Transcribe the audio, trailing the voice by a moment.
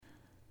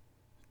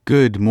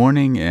Good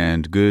morning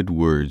and good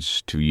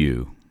words to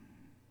you.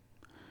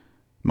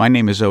 My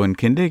name is Owen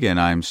Kindig, and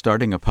I'm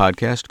starting a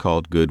podcast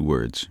called Good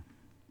Words.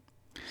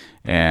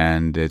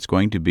 And it's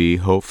going to be,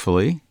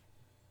 hopefully,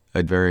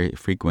 a very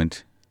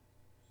frequent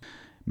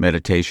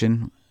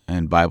meditation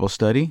and Bible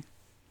study.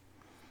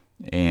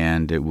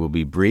 And it will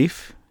be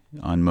brief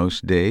on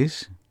most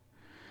days.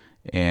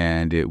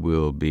 And it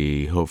will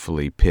be,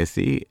 hopefully,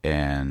 pithy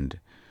and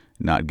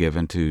not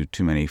given to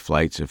too many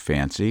flights of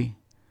fancy,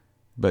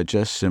 but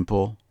just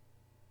simple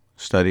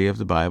study of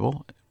the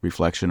Bible,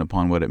 reflection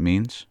upon what it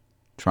means,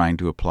 trying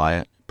to apply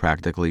it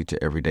practically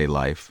to everyday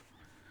life,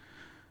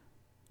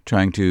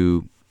 trying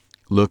to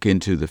look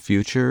into the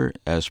future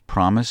as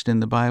promised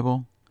in the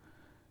Bible,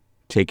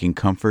 taking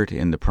comfort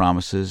in the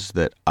promises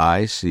that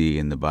I see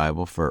in the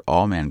Bible for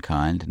all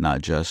mankind,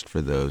 not just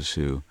for those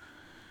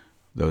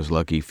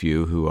lucky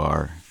few who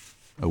are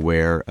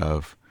aware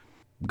of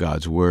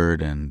God's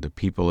Word and the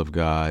people of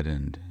God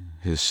and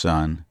His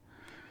Son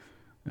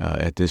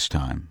at this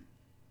time.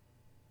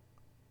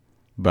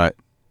 But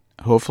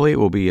hopefully it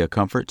will be a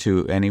comfort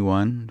to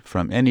anyone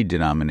from any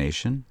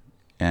denomination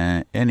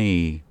and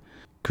any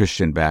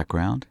Christian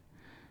background.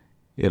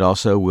 It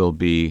also will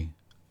be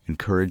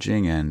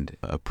encouraging and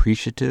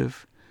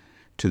appreciative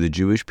to the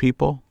Jewish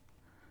people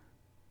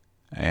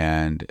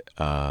and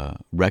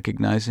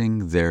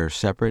recognizing their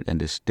separate and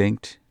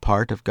distinct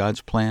part of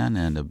God's plan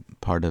and a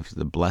part of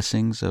the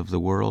blessings of the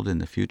world in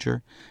the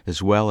future,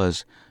 as well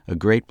as a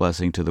great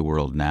blessing to the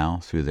world now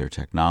through their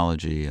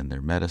technology and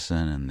their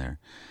medicine and their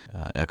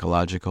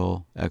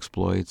ecological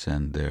exploits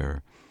and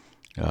their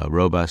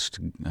robust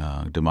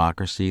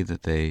democracy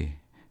that they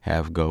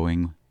have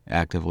going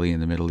actively in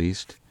the Middle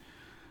East.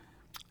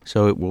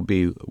 So it will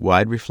be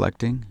wide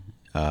reflecting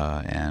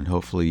and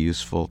hopefully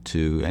useful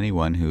to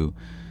anyone who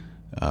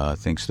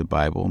thinks the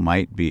Bible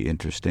might be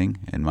interesting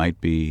and might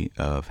be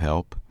of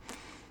help.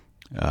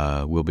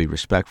 We'll be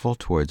respectful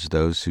towards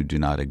those who do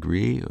not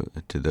agree,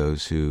 to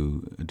those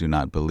who do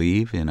not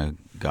believe in a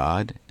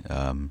God.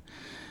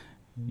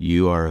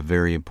 You are a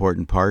very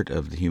important part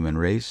of the human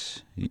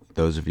race.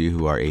 Those of you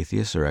who are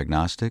atheists or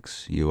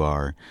agnostics, you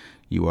are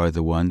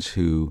the ones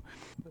who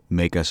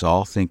make us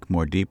all think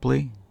more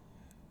deeply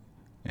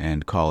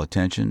and call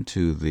attention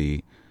to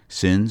the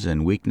sins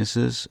and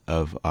weaknesses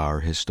of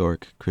our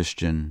historic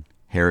Christian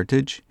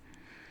heritage.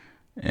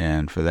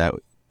 And for that,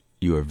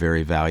 you are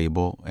very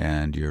valuable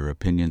and your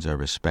opinions are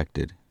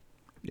respected.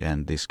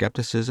 And the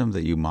skepticism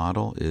that you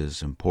model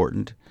is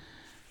important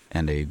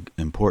and an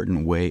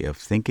important way of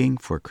thinking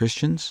for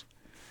Christians.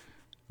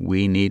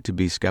 We need to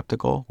be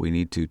skeptical. We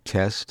need to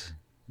test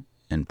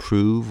and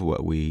prove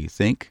what we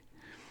think.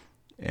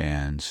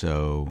 And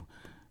so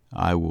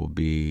I will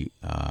be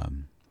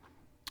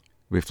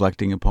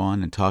reflecting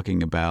upon and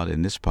talking about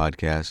in this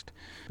podcast.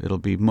 It'll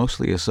be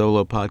mostly a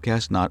solo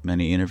podcast, not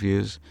many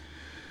interviews,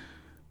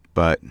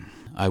 but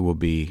I will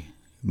be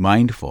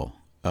mindful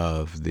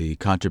of the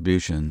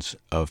contributions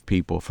of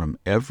people from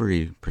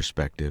every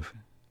perspective,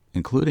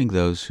 including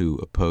those who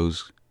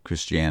oppose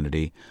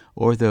Christianity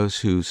or those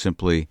who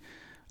simply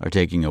are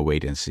taking a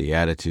wait-and-see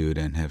attitude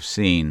and have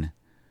seen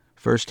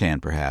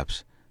firsthand,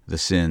 perhaps, the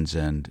sins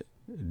and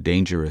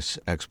dangerous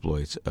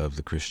exploits of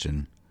the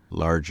Christian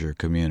larger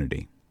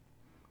community.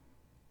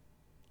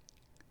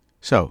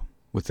 So,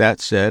 with that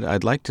said,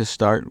 I'd like to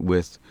start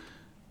with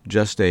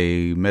just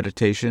a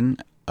meditation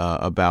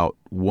about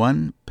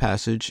one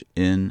passage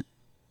in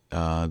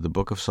the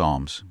book of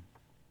Psalms.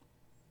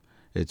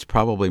 It's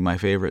probably my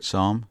favorite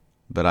psalm,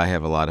 but I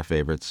have a lot of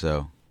favorites,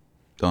 so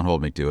don't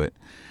hold me to it.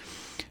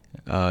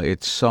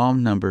 It's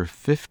Psalm number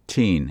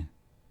 15.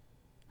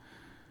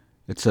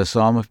 It's a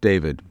Psalm of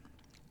David.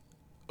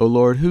 O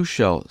Lord, who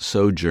shall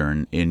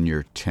sojourn in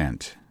your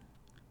tent?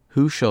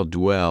 Who shall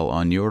dwell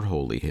on your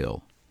holy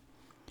hill?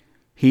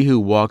 He who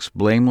walks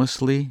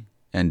blamelessly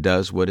and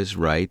does what is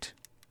right,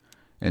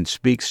 and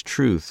speaks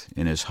truth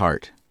in his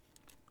heart,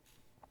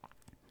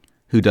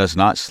 who does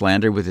not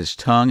slander with his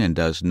tongue and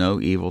does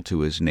no evil to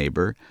his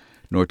neighbor,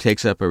 nor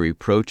takes up a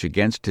reproach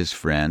against his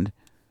friend,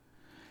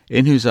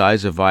 in whose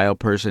eyes a vile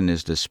person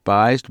is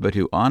despised, but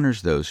who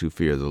honors those who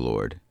fear the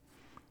Lord,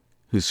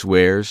 who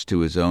swears to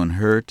his own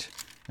hurt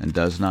and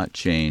does not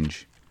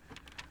change,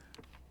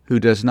 who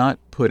does not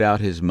put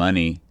out his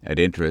money at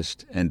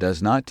interest and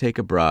does not take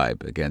a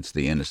bribe against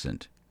the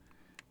innocent.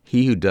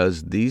 He who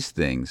does these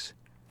things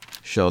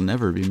shall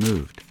never be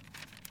moved.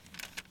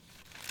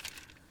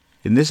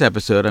 In this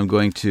episode, I'm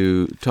going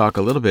to talk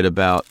a little bit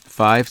about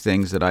 5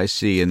 things that I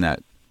see in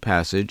that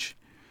passage.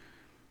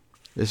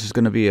 This is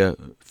going to be a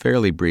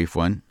fairly brief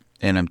one,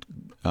 and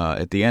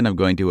at the end I'm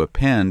going to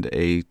append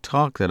a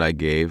talk that I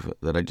gave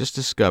that I just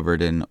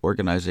discovered in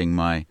organizing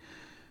my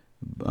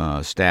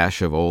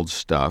stash of old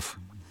stuff.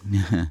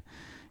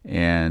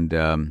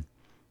 And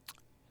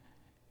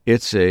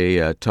it's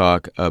a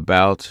talk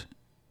about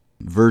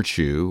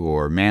virtue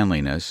or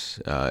manliness,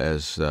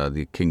 as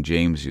the King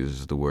James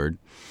uses the word.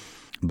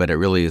 But it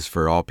really is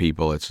for all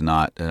people. It's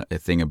not a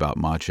thing about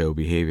macho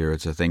behavior.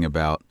 It's a thing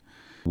about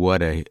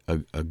what a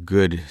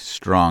good,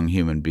 strong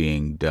human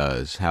being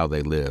does, how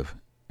they live.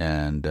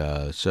 And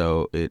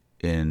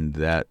in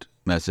that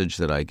message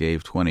that I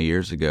gave 20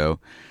 years ago,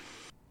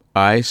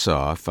 I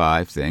saw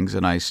 5 things,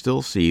 and I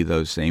still see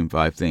those same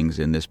 5 things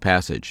in this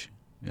passage.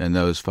 And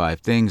those 5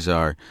 things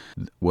are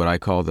what I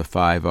call the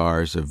 5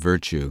 R's of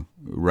virtue: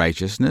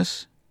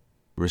 righteousness,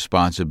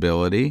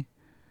 responsibility,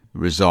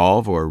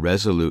 resolve or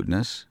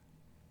resoluteness,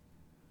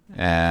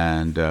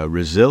 and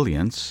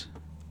resilience,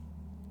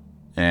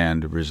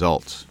 and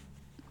results.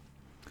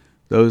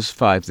 Those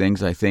 5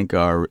 things, I think,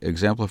 are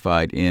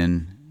exemplified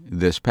in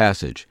this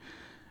passage.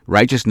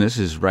 Righteousness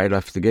is right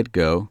off the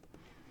get-go.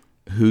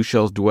 Who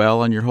shall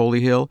dwell on your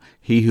holy hill?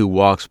 He who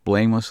walks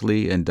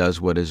blamelessly and does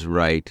what is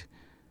right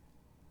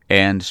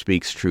and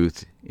speaks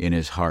truth in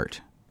his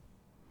heart,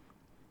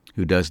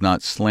 who does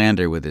not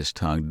slander with his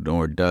tongue,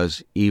 nor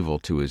does evil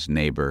to his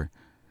neighbor.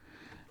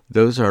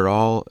 Those are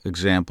all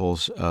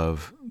examples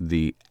of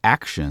the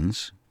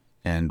actions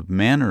and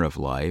manner of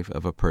life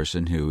of a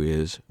person who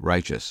is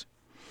righteous.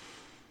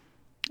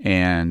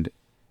 And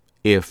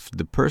if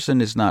the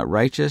person is not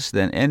righteous,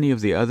 then any of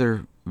the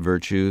other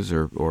virtues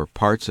or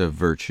parts of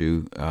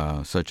virtue,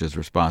 such as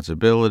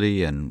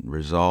responsibility and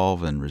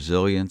resolve and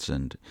resilience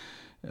and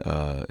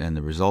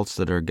the results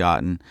that are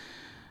gotten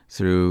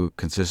through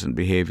consistent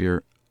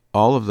behavior,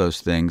 all of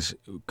those things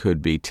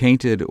could be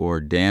tainted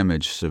or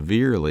damaged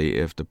severely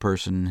if the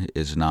person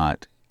is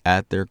not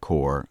at their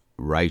core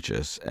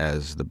righteous,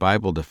 as the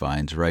Bible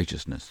defines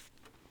righteousness.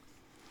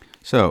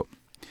 So,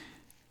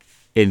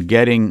 in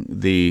getting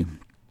the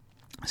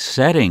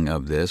setting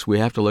of this, we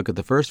have to look at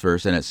the first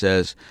verse, and it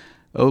says,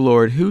 O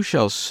Lord, who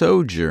shall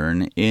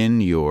sojourn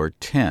in your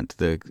tent?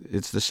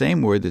 It's the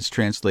same word that's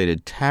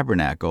translated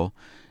tabernacle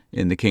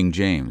in the King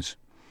James.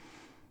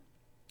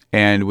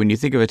 And when you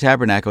think of a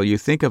tabernacle, you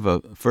think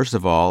of first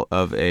of all,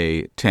 of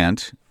a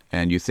tent,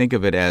 and you think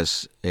of it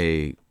as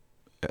a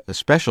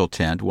special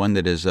tent, one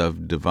that is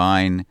of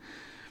divine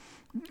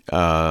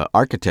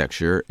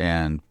architecture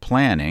and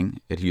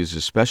planning. It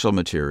uses special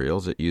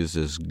materials. It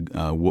uses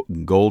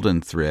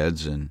golden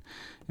threads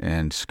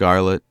and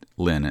scarlet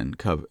linen,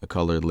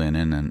 colored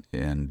linen,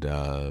 and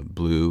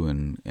blue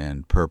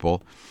and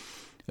purple,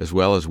 as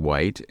well as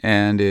white.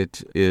 And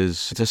it's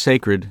a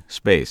sacred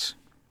space.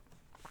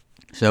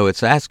 So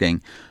it's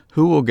asking,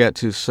 who will get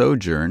to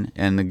sojourn?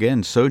 And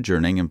again,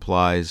 sojourning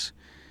implies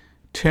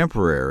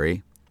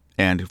temporary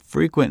and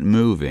frequent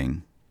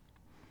moving.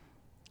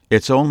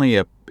 It's only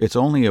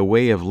a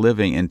way of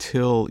living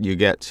until you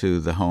get to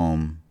the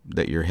home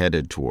that you're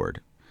headed toward.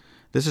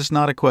 This is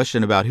not a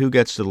question about who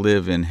gets to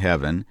live in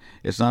heaven.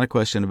 It's not a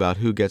question about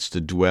who gets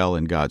to dwell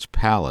in God's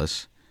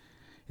palace.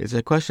 It's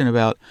a question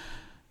about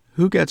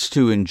who gets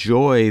to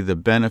enjoy the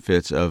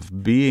benefits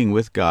of being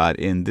with God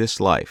in this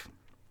life.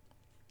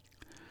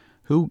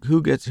 Who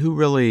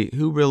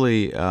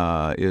really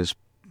is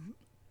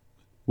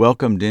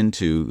welcomed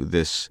into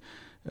this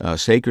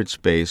sacred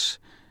space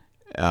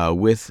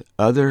with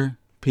other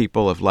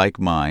people of like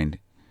mind,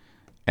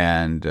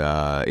 and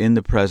in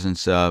the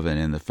presence of and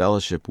in the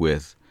fellowship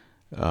with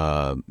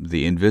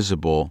the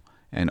invisible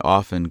and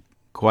often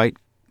quite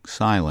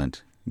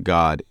silent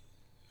God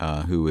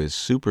who is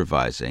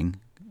supervising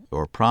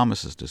or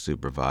promises to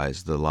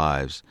supervise the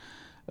lives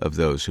of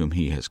those whom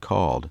he has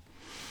called.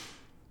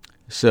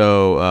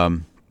 So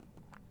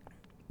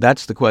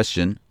that's the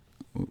question.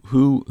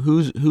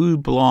 Who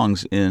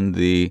belongs in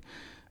the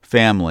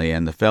family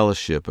and the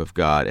fellowship of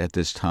God at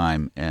this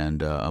time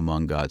and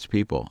among God's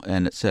people?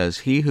 And it says,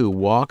 he who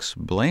walks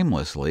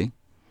blamelessly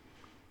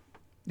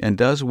and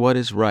does what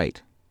is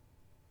right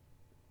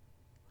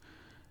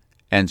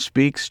and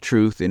speaks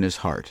truth in his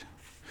heart.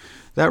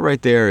 That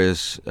right there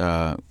is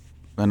an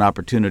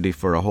opportunity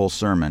for a whole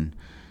sermon,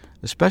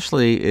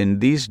 especially in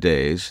these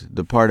days,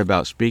 the part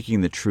about speaking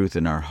the truth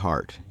in our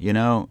heart.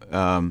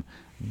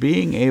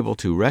 Being able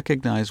to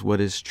recognize what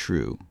is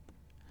true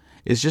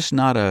is just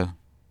not a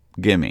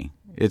gimme.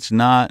 It's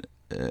not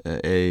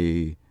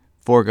a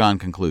foregone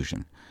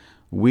conclusion.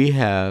 We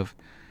have,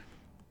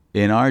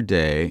 in our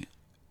day,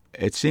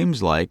 it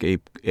seems like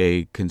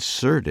a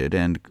concerted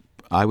and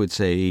I would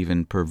say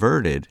even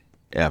perverted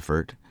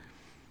effort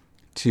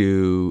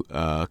to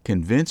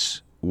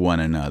convince one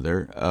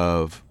another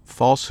of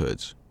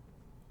falsehoods,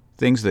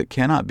 things that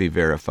cannot be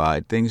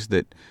verified, things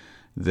that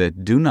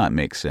do not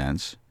make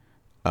sense,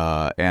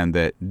 and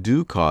that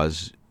do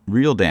cause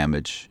real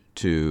damage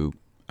to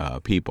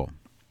people.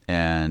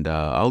 And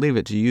I'll leave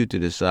it to you to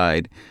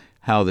decide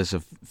how this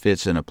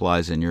fits and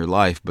applies in your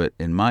life. But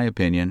in my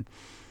opinion,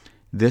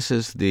 this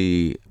is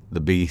the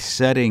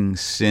besetting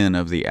sin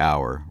of the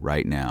hour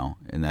right now,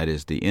 and that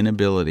is the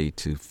inability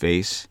to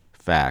face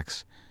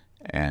facts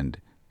and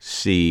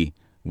see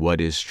what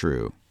is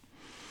true.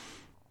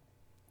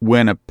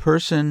 When a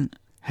person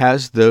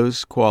has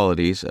those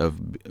qualities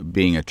of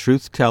being a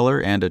truth teller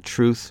and a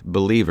truth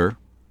believer,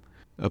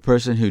 a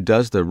person who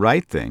does the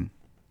right thing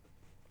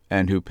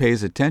and who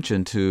pays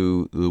attention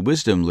to the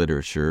wisdom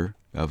literature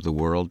of the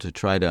world to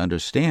try to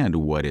understand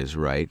what is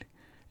right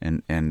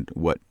and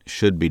what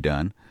should be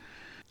done,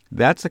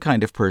 that's the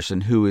kind of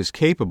person who is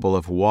capable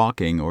of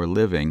walking or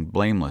living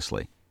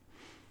blamelessly.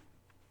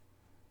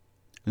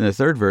 In the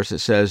third verse it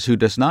says, who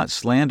does not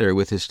slander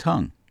with his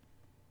tongue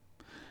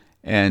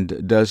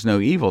and does no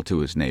evil to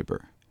his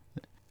neighbor.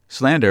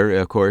 Slander,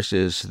 of course,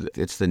 it's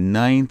the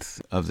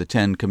 9th of the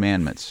 10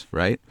 commandments,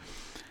 right?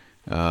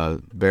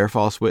 Bear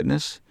false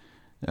witness.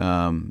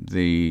 Some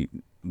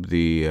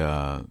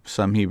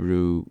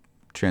Hebrew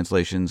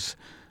translations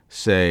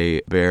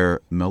say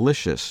bear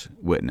malicious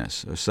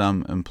witness.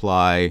 Some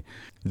imply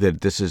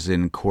that this is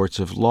in courts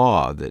of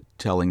law, that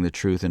telling the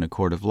truth in a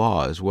court of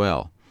law as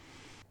well.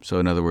 So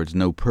in other words,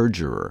 no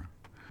perjurer.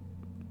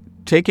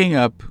 Taking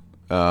up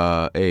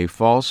a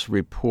false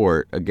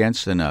report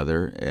against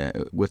another,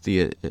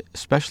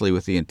 especially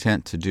with the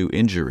intent to do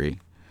injury,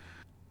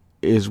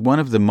 is one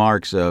of the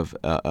marks of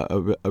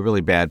a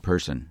really bad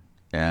person.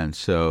 And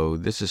so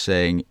this is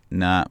saying,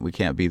 we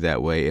can't be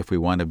that way if we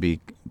want to be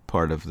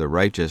part of the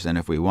righteous, and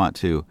if we want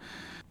to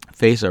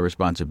face our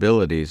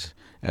responsibilities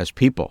as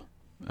people.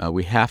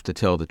 We have to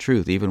tell the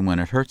truth, even when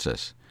it hurts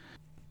us.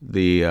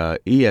 The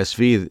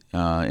ESV,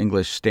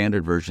 English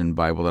Standard Version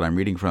Bible that I'm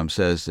reading from,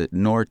 says that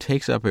nor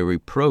takes up a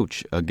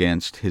reproach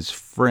against his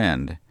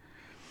friend.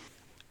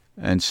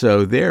 And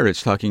so there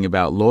it's talking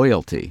about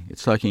loyalty.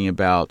 It's talking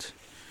about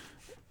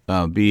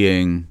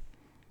being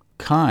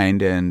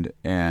kind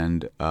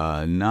and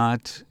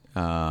not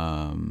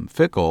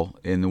fickle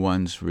in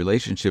one's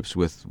relationships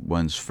with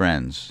one's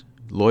friends,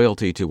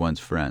 loyalty to one's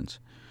friends.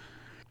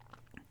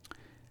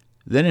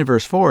 Then in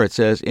verse 4 it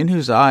says, in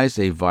whose eyes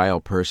a vile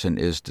person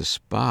is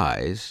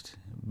despised,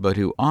 but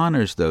who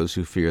honors those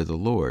who fear the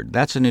Lord.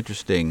 That's an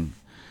interesting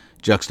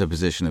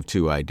juxtaposition of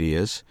two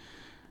ideas.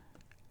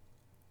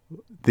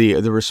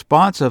 The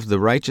response of the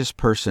righteous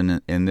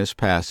person in this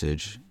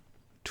passage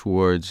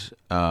towards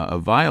a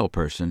vile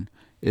person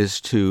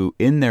is to,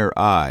 in their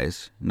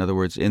eyes, in other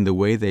words, in the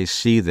way they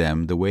see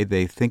them, the way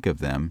they think of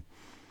them,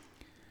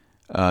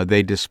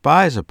 they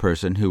despise a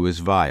person who is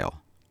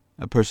vile,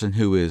 a person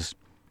who is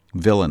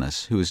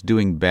villainous, who is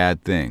doing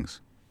bad things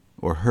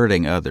or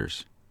hurting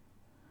others.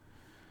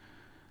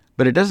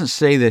 But it doesn't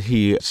say that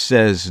he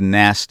says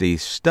nasty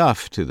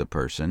stuff to the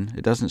person.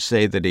 It doesn't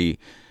say that he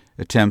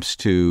attempts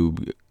to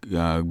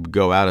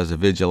go out as a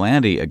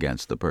vigilante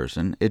against the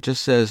person. It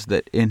just says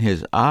that in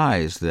his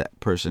eyes that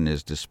person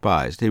is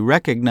despised. He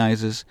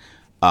recognizes,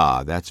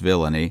 that's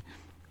villainy.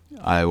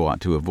 I want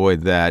to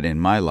avoid that in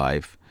my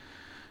life.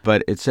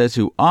 But it says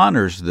who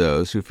honors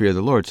those who fear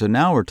the Lord. So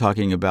now we're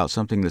talking about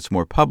something that's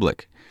more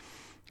public.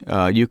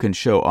 You can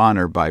show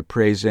honor by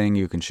praising.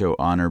 You can show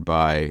honor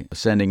by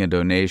sending a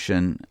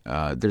donation.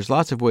 There's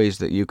lots of ways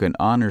that you can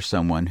honor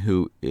someone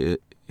who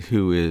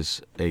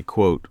is a,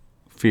 quote,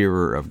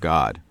 fearer of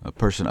God,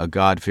 a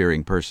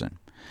God-fearing person.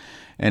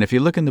 And if you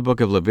look in the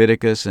book of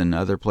Leviticus and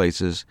other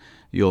places,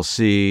 you'll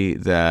see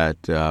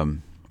that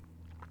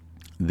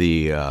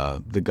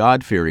the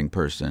God-fearing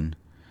person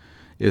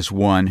is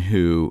one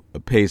who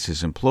pays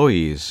his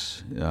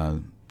employees,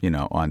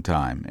 on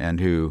time, and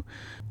who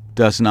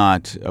does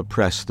not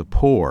oppress the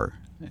poor,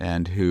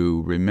 and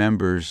who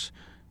remembers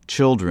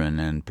children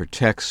and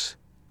protects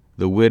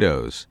the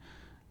widows.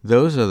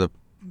 Those are the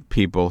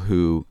people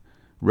who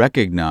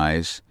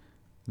recognize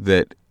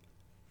that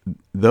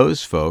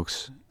those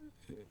folks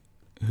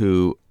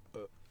who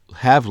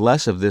have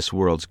less of this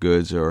world's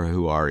goods or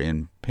who are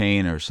in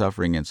pain or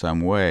suffering in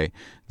some way,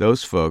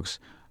 those folks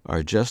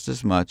are just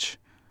as much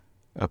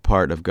a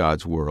part of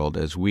God's world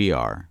as we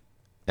are.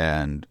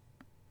 And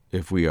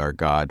if we are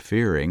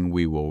God-fearing,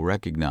 we will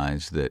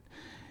recognize that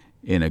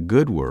in a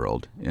good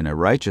world, in a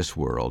righteous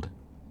world,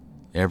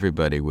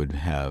 everybody would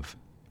have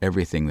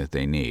everything that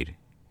they need.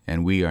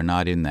 And we are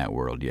not in that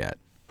world yet.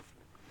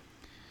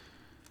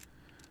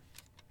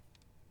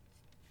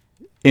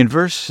 In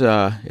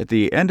at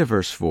the end of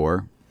verse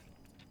 4,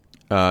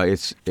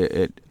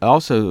 it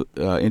also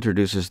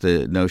introduces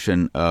the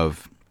notion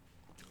of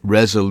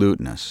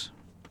resoluteness,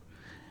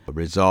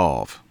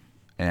 resolve.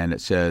 And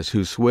it says,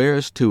 who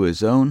swears to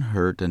his own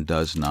hurt and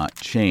does not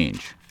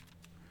change.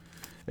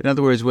 In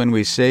other words, when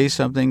we say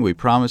something, we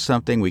promise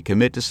something, we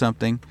commit to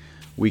something,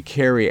 we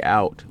carry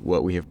out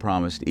what we have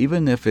promised,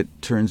 even if it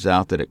turns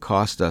out that it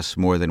cost us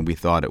more than we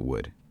thought it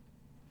would.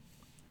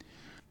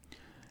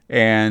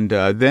 And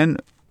then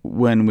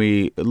when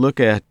we look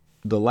at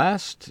the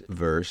last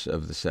verse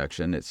of the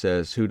section, it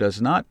says, who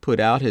does not put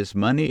out his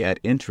money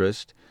at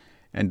interest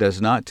and does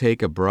not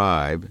take a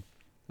bribe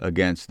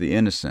against the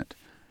innocent.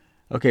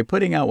 Okay,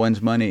 putting out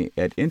one's money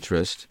at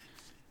interest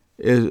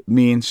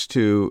means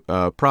to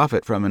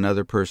profit from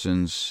another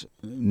person's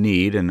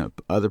need and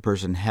other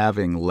person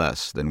having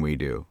less than we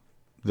do.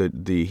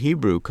 The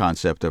Hebrew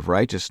concept of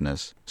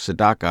righteousness,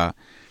 tzedakah,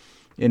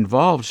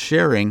 involves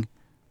sharing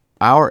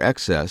our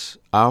excess,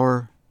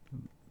 our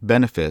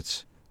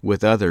benefits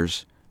with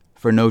others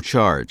for no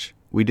charge.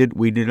 We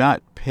do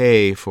not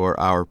pay for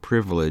our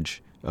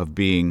privilege of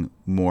being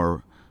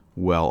more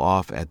well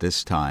off at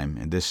this time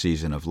and this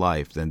season of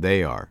life than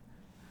they are.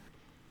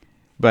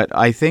 But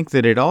I think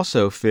that it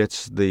also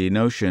fits the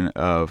notion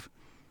of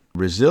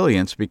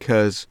resilience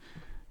because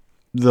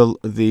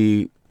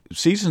the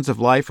seasons of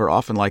life are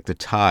often like the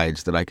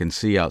tides that I can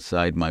see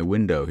outside my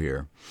window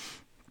here.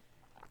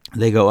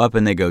 they go up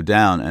and they go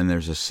down, and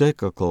there's a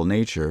cyclical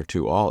nature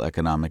to all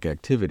economic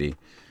activity.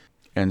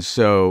 And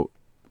so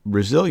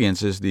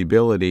resilience is the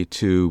ability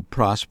to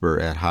prosper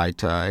at high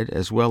tide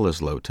as well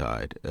as low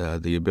tide,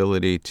 the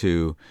ability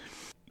to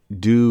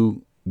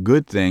do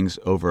good things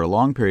over a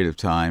long period of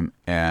time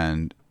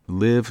and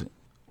live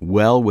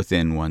well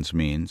within one's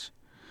means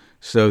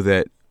so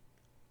that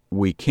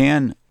we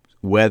can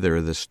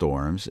weather the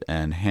storms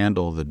and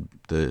handle the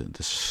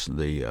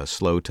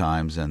slow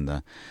times and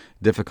the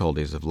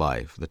difficulties of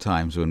life, the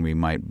times when we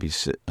might be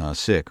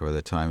sick, or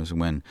the times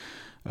when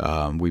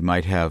we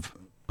might have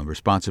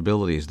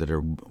responsibilities that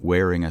are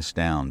wearing us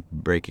down,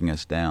 breaking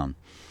us down.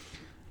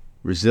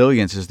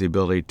 Resilience is the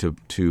ability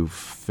to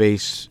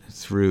face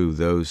through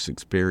those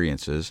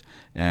experiences,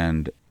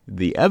 and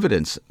the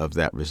evidence of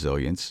that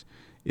resilience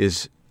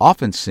is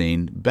often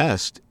seen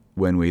best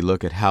when we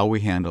look at how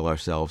we handle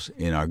ourselves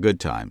in our good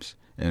times.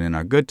 And in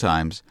our good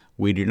times,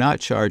 we do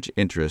not charge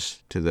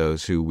interest to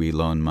those who we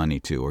loan money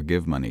to or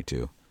give money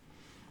to.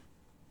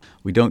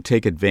 We don't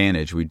take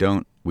advantage. We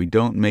don't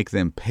make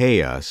them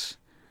pay us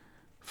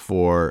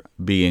for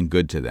being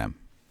good to them.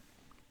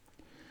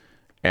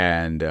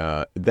 And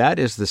that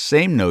is the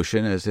same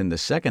notion as in the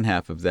second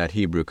half of that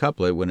Hebrew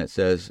couplet when it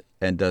says,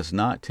 "and does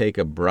not take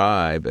a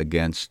bribe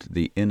against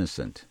the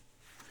innocent."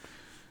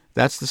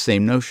 That's the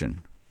same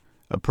notion.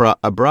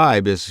 A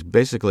bribe is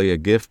basically a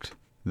gift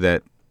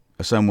that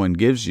someone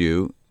gives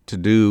you to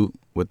do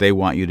what they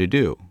want you to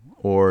do.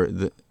 Or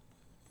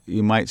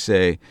you might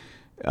say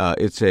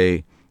it's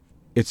a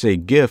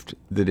gift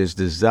that is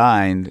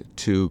designed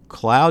to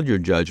cloud your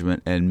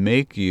judgment and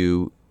make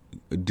you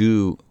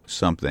do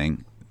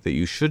something that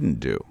you shouldn't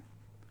do.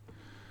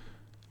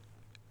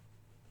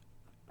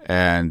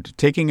 And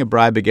taking a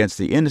bribe against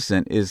the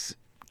innocent is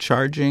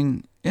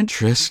charging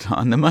interest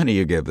on the money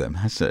you give them,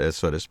 so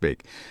to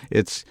speak.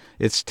 It's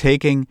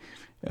taking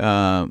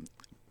a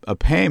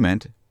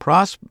payment,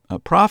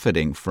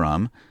 profiting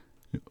from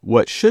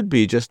what should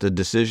be just a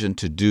decision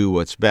to do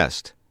what's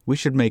best. We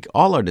should make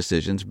all our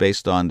decisions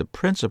based on the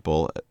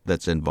principle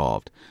that's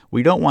involved.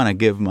 We don't want to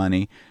give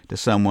money to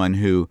someone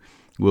who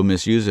will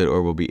misuse it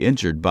or will be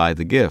injured by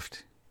the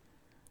gift.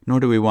 Nor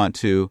do we want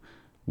to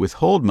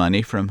withhold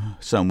money from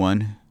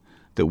someone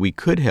that we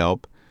could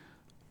help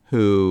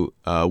who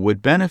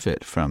would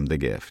benefit from the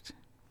gift.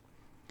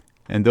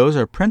 And those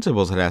are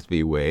principles that have to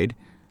be weighed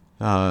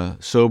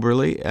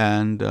soberly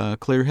and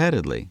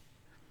clear-headedly.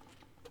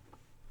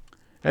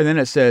 And then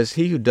it says,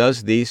 "He who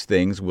does these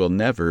things will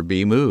never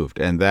be moved,"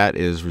 and that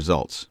is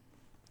results.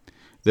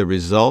 The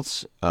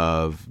results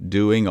of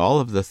doing all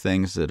of the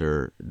things that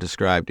are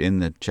described in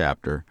the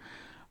chapter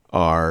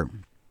are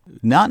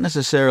not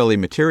necessarily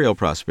material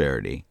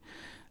prosperity,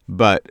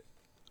 but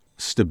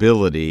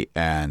stability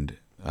and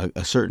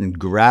a certain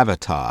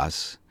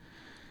gravitas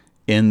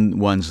in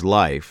one's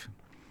life.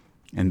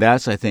 And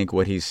that's, I think,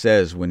 what he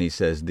says when he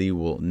says, "Thee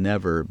will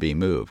never be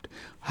moved."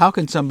 How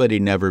can somebody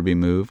never be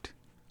moved?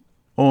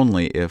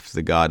 Only if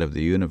the God of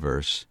the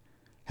universe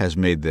has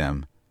made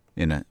them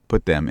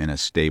put them in a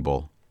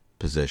stable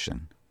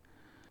position.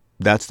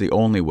 That's the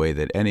only way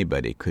that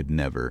anybody could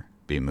never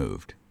be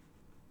moved.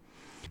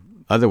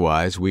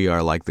 Otherwise, we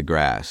are like the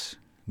grass.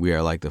 We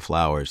are like the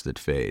flowers that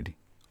fade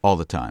all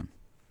the time.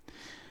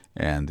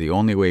 And the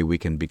only way we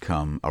can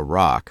become a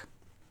rock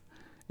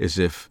is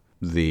if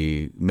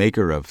the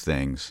maker of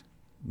things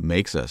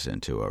makes us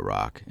into a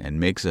rock and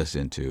makes us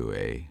into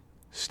a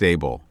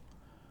stable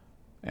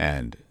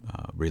and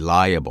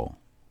reliable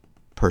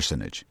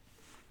personage.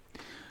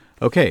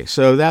 Okay,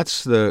 so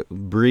that's the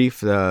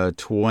brief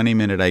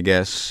 20-minute, I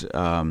guess,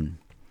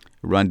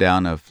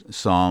 rundown of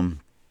Psalm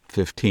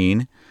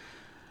 15.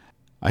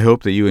 I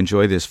hope that you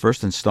enjoy this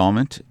first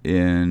installment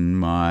in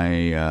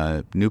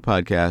my new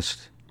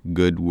podcast,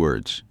 Good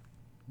Words.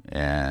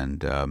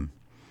 And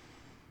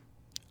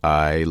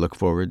I look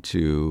forward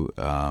to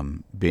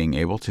being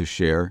able to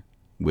share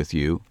with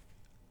you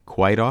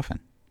quite often.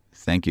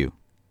 Thank you.